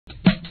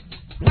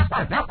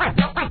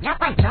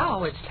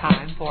Now it's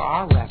time for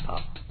our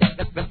wrap-up.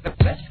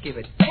 Let's give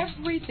it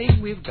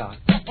everything we've got.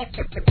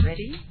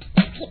 Ready?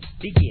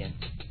 Begin.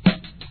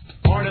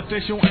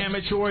 Artificial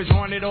amateurs,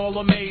 aren't it all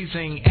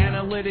amazing?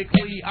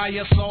 Analytically, I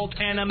assault,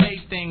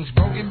 animate things.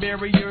 Broken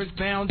barriers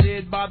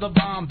bounded by the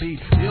bomb beat.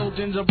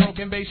 Buildings are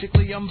broken,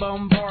 basically I'm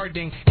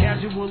bombarding.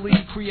 Casually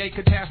create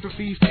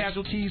catastrophes,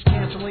 casualties,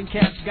 canceling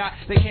cats got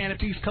the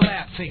canopies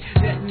collapsing.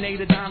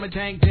 Detonate a diamond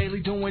tank,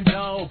 daily doing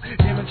dope.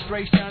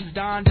 Demonstrations,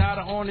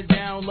 Dada on the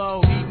down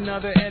low. Eatin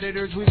other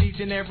editors with each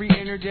and every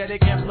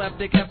energetic,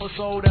 epileptic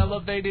episode,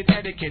 elevated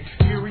etiquette.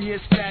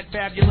 Furious, fat,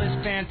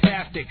 fabulous,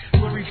 fantastic.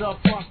 Flurries of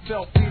funk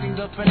felt, feeding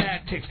the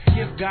fanatics.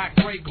 Gift got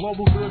great,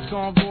 global goods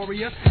gone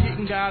goriest.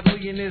 Gettin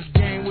Godly in this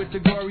game with the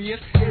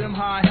goriest. Hit 'em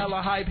high,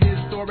 hella hype,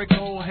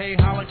 historical. Hey,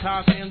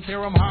 holocaust,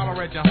 tear 'em,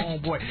 holler at your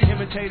homeboy.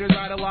 Imitators,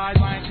 idolize,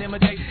 I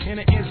intimidate. In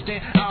an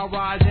instant, I'll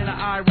rise in an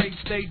irate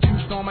state.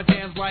 Juiced on my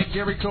jams like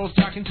Jericho's.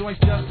 Talking joints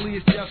justly,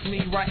 it's just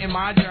me writing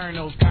my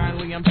journals.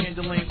 Kindly, I'm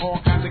kindling all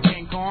kinds of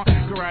King Kong.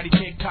 Karate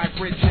kick, type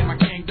rich in my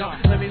kingdom.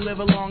 Let me live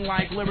a long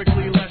life,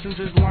 lyrically lessons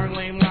is learn.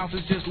 Lame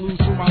louses just lose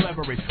through my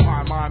leverage.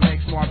 My mind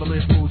makes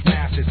marvelous moves,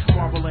 masses.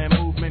 Marvel and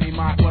move, many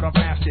mock what I've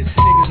mastered.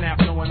 Niggas nap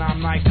knowing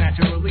I'm nice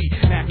naturally.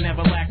 Knack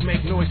never lack,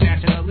 make noise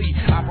nationally.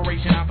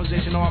 Operation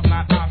opposition off,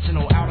 not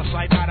optional. Out of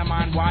sight, out of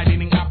mind,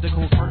 widening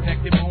opticals.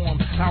 Protective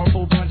poems,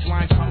 powerful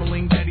punchlines,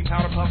 pummeling, daddy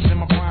powder puffs in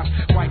my prime.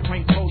 White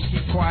crank posts,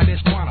 keep quiet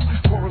as quantum.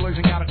 Quarrelers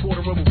and got a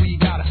quarter of what we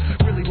gotta.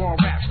 Really raw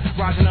raps,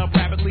 rising up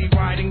rapidly,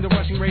 riding the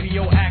rushing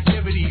radio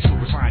activity.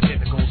 Super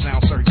scientifical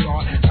sound search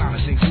art.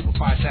 Silencing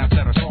superfied sounds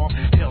that are soft.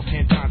 Tales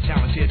 10 times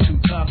talented, too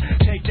tough.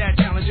 Take that,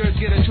 challengers,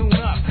 get a tune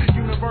up.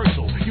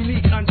 Universal,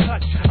 unique,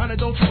 untouched,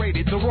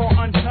 unadulterated, the raw,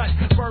 uncut.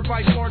 Bird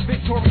by sword,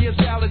 victorious,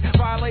 valid.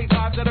 Violate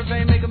lives that are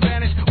famous.